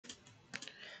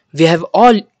We have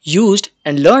all used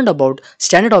and learned about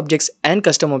standard objects and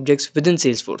custom objects within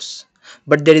Salesforce.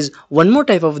 But there is one more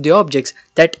type of the objects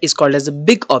that is called as the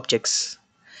big objects.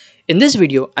 In this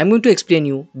video, I'm going to explain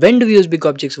you when do we use big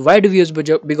objects, why do we use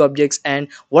big objects, and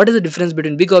what is the difference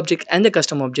between big object and the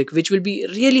custom object, which will be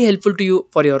really helpful to you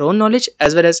for your own knowledge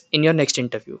as well as in your next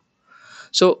interview.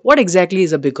 So what exactly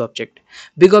is a big object?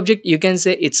 Big object, you can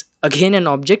say it's again an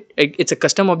object. It's a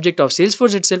custom object of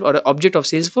Salesforce itself, or an object of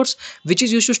Salesforce, which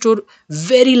is used to store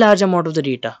very large amount of the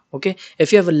data. Okay,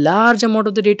 if you have a large amount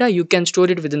of the data, you can store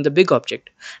it within the big object.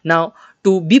 Now,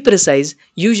 to be precise,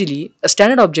 usually a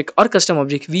standard object or custom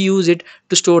object, we use it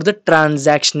to store the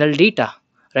transactional data,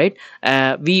 right?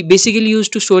 We basically use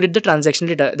to store it the transactional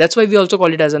data. That's why we also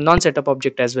call it as a non-setup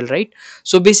object as well, right?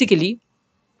 So basically,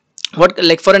 what,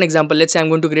 like for an example, let's say I'm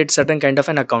going to create certain kind of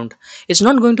an account. It's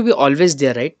not going to be always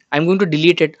there, right? I'm going to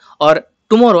delete it, or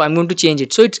tomorrow I'm going to change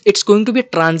it, so it's going to be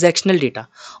transactional data.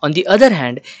 On the other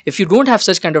hand, if you don't have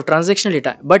such kind of transactional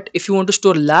data, but if you want to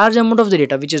store large amount of the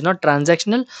data which is not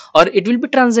transactional, or it will be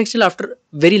transactional after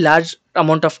very large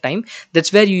amount of time,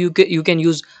 that's where you can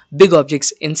use big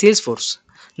objects in Salesforce.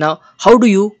 Now, how do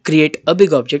you create a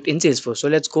big object in Salesforce? So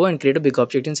let's go and create a big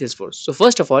object in Salesforce. So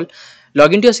first of all,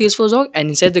 log into your Salesforce org, and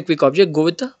inside the quick object, go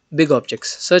with the big objects.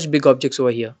 Search big objects over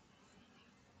here.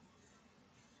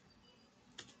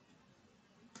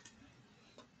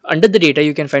 Under the data,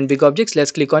 you can find big objects.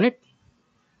 Let's click on it.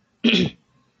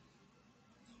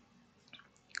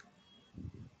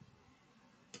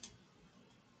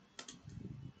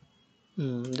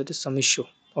 That is some issue.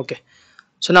 Okay.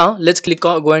 So now let's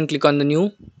go and click on the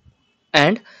new,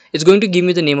 and it's going to give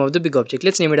me the name of the big object.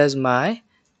 Let's name it as my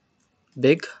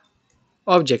big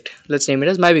object. Let's name it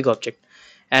as my big object,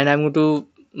 and I'm going to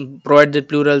provide the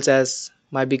plurals as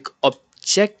my big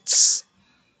objects,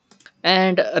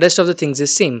 and rest of the things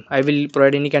is same. I will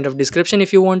provide any kind of description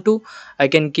if you want to. I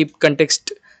can keep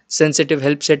context sensitive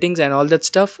help settings and all that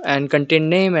stuff, and content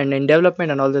name and in development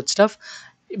and all that stuff.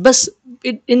 But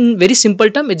in very simple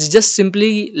term, it's just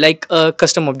simply like a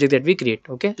custom object that we create.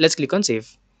 Okay, let's click on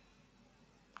save.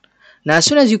 Now, as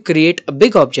soon as you create a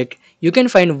big object, you can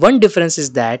find one difference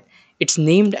is that it's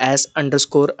named as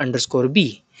underscore underscore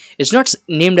b. It's not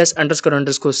named as underscore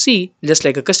underscore c, just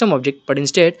like a custom object, but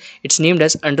instead it's named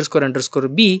as underscore underscore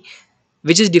b,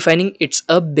 which is defining it's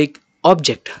a big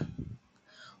object.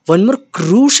 One more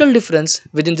crucial difference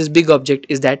within this big object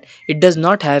is that it does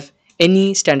not have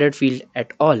any standard field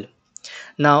at all.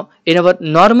 Now, in our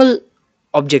normal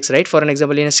objects, right, for an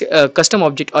example, in a custom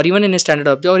object, or even in a standard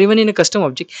object, or even in a custom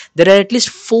object, there are at least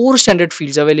 4 standard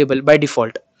fields available by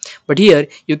default. But here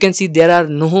you can see there are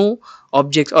no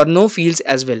objects or no fields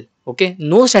as well. Okay,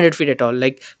 no standard field at all,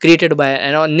 like created by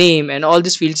and name and all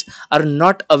these fields are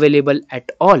not available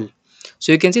at all.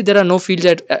 So you can see there are no fields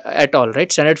at all,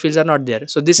 right? Standard fields are not there.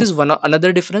 So this is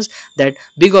another difference, that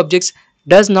big objects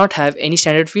does not have any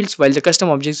standard fields, while the custom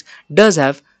objects does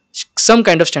have some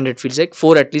kind of standard fields, like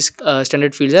 4 at least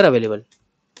standard fields are available.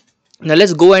 Now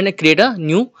let's go and create a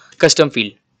new custom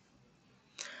field.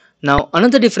 Now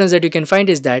another difference that you can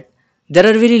find is that there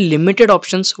are very limited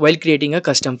options while creating a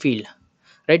custom field,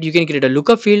 right? You can create a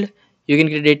lookup field, you can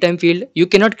create a datetime field, you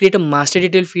cannot create a master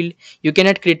detail field, you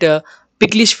cannot create a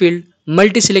pick list field,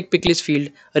 multi-select pick list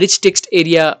field, rich text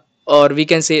area, or we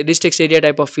can say rich text area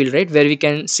type of field, right, where we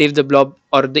can save the blob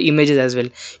or the images as well.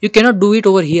 You cannot do it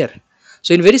over here.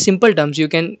 So in very simple terms, you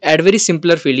can add very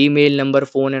simpler field, email, number,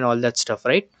 phone, and all that stuff,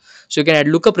 right? So you can add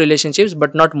lookup relationships,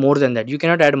 but not more than that. You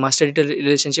cannot add master data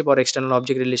relationship or external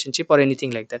object relationship or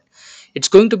anything like that. It's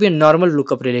going to be a normal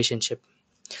lookup relationship.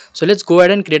 So let's go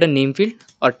ahead and create a name field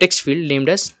or text field named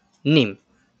as name.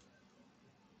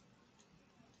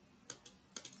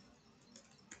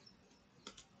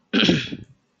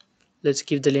 Let's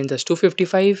give the length as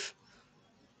 255.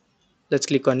 Let's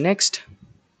click on next.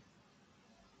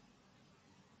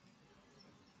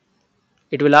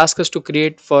 It will ask us to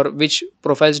create for which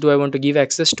profiles do I want to give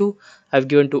access to. I've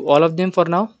given to all of them for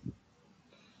now,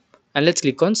 and let's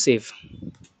click on save.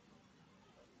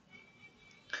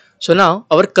 So now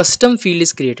our custom field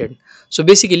is created. So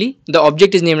basically the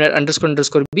object is named as underscore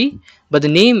underscore b, but the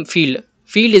name field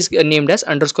is named as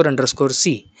underscore underscore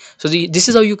c. So this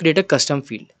is how you create a custom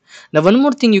field. Now one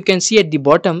more thing you can see at the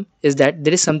bottom is that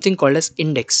there is something called as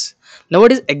index. Now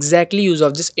what is exactly use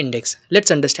of this index?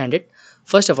 Let's understand it.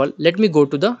 First of all, let me go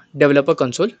to the developer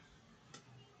console.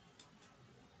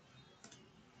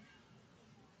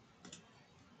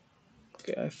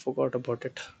 Okay, I forgot about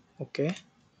it. Okay.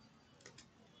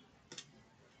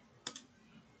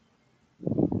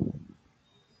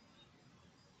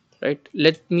 Right,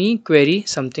 let me query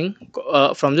something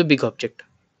from the big object.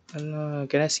 And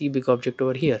can I see big object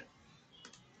over here?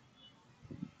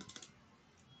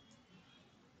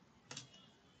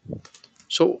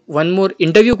 So one more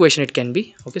interview question it can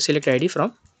be. Okay, select ID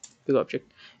from big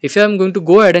object. If I'm going to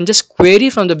go ahead and just query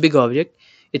from the big object,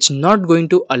 it's not going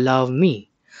to allow me.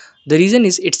 The reason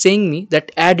is it's saying me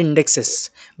that add indexes.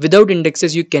 Without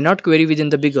indexes, you cannot query within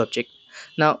the big object.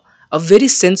 Now, a very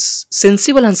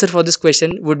sensible answer for this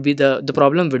question would be the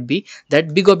problem would be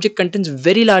that big object contains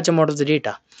very large amount of the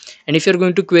data. And if you're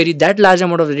going to query that large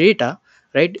amount of the data,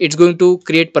 right, it's going to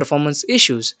create performance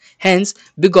issues. Hence,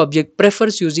 big object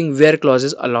prefers using where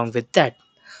clauses along with that.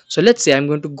 So let's say I'm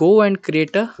going to go and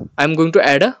I'm going to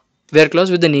add a where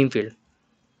clause with the name field.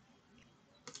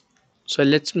 So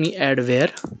let me add where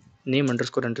name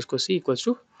underscore underscore c equals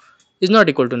to is not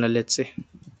equal to null, let's say,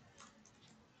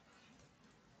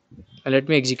 and let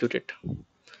me execute it.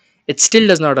 It still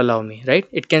does not allow me, right?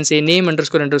 It can say name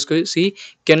underscore underscore c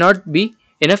cannot be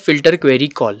in a filter query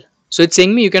call. So it's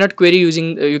saying me you cannot query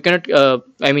using you cannot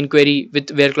query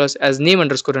with where clause as name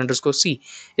underscore underscore c.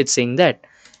 It's saying that,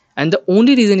 and the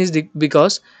only reason is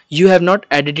because you have not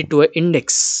added it to an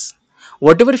index.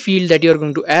 Whatever field that you are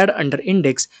going to add under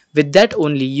index, with that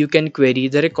only you can query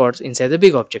the records inside the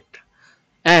big object.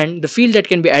 And the field that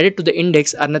can be added to the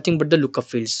index are nothing but the lookup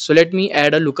fields. So let me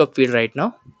add a lookup field right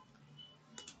now,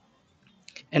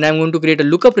 and I'm going to create a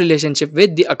lookup relationship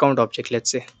with the account object, let's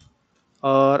say,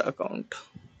 or account.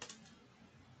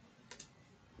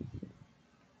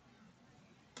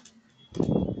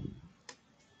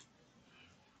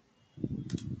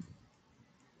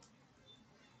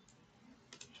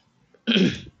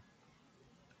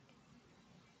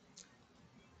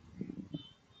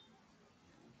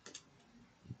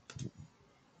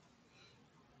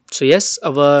 So yes,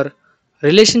 our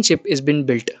relationship is been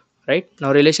built. Right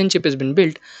now relationship has been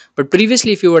built, but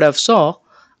previously if you would have saw,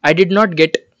 I did not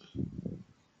get.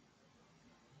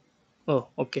 Oh,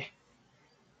 okay,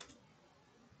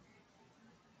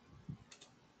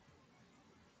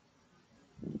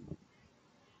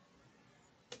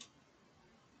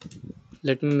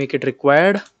 let me make it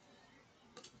required,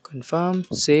 confirm,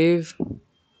 save.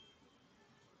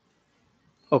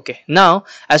 Okay, now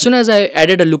as soon as I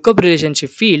added a lookup relationship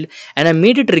field and I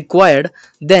made it required,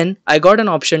 then I got an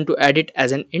option to add it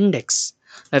as an index.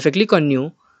 Now if I click on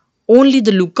new, only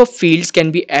the lookup fields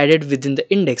can be added within the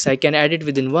index. I can add it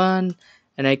within one,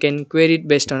 and I can query it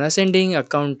based on ascending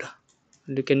account.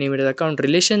 You can name it as account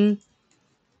relation,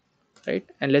 right?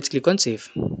 And let's click on save.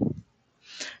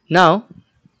 Now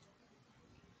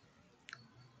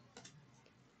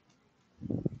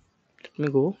let me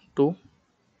go to,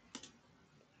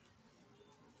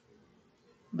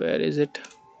 where is it?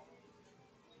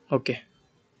 Okay,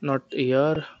 not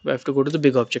here. We have to go to the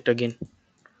big object again.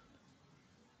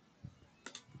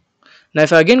 Now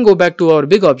if I again go back to our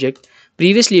big object,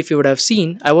 previously if you would have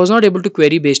seen, I was not able to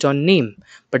query based on name,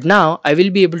 but now I will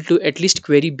be able to at least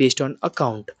query based on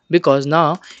account, because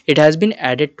now it has been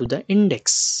added to the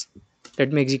index.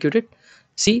 Let me execute it.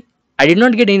 See, I did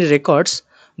not get any records,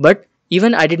 but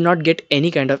even I did not get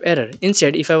any kind of error.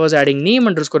 Instead, if I was adding name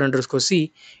underscore underscore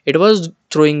c, it was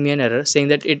throwing me an error saying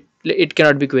that it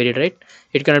cannot be queried, right?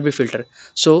 It cannot be filtered.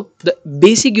 So the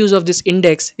basic use of this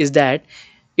index is that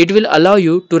it will allow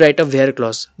you to write a where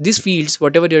clause. These fields,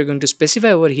 whatever you're going to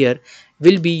specify over here,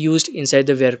 will be used inside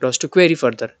the where clause to query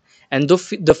further. And the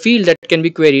field that can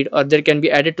be queried or that can be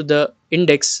added to the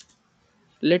index,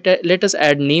 let us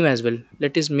add name as well.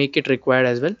 Let us make it required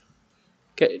as well.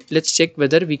 Okay, let's check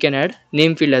whether we can add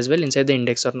name field as well inside the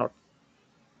index or not.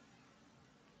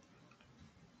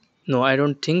 No, I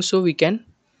don't think so we can.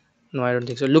 No, I don't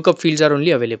think so. Lookup fields are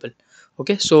only available.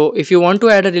 Okay, so if you want to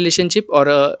add a relationship or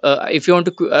if you want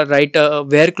to write a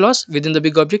where clause within the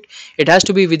big object, it has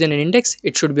to be within an index.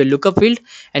 It should be a lookup field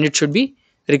and it should be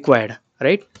required,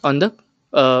 right, on the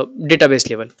database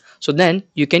level. So then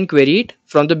you can query it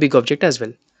from the big object as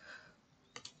well.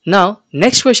 Now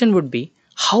next question would be,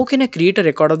 how can I create a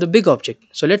record of the big object?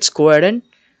 So let's go ahead and,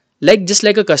 like just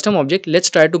like a custom object, let's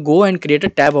try to go and create a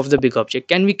tab of the big object.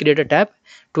 Can we create a tab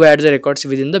to add the records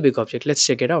within the big object? Let's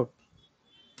check it out.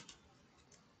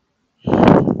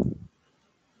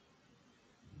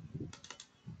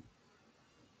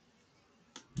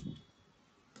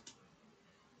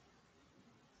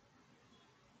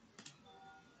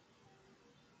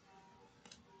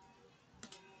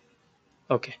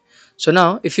 Okay, so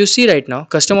now if you see right now,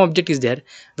 custom object is there,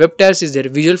 web tabs is there,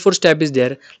 visual force tab is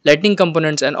there, lightning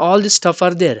components and all this stuff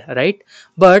are there, right?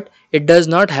 But it does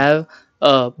not have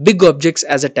big objects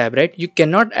as a tab, right? You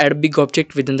cannot add big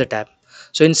object within the tab.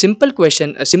 So in simple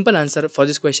question, a simple answer for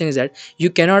this question is that you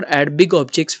cannot add big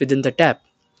objects within the tab.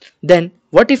 Then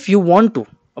what if you want to?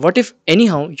 What if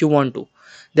anyhow you want to?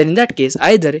 Then in that case,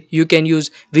 either you can use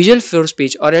Visual Force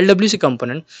Page or LWC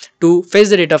component to fetch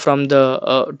the data from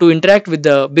the to interact with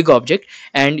the big object,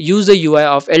 and use the UI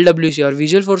of LWC or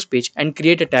Visual Force Page and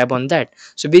create a tab on that.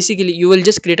 So basically you will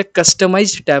just create a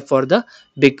customized tab for the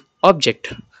big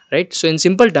object, right? So in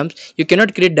simple terms, you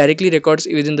cannot create directly records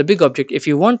within the big object. If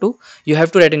you want to, you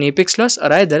have to write an apex class,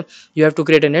 or either you have to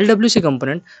create an LWC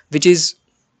component which is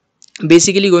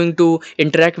basically going to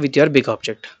interact with your big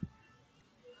object.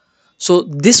 So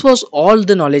this was all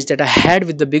the knowledge that I had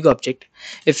with the big object.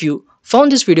 If you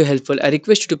found this video helpful, I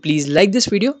request you to please like this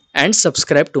video and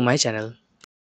subscribe to my channel.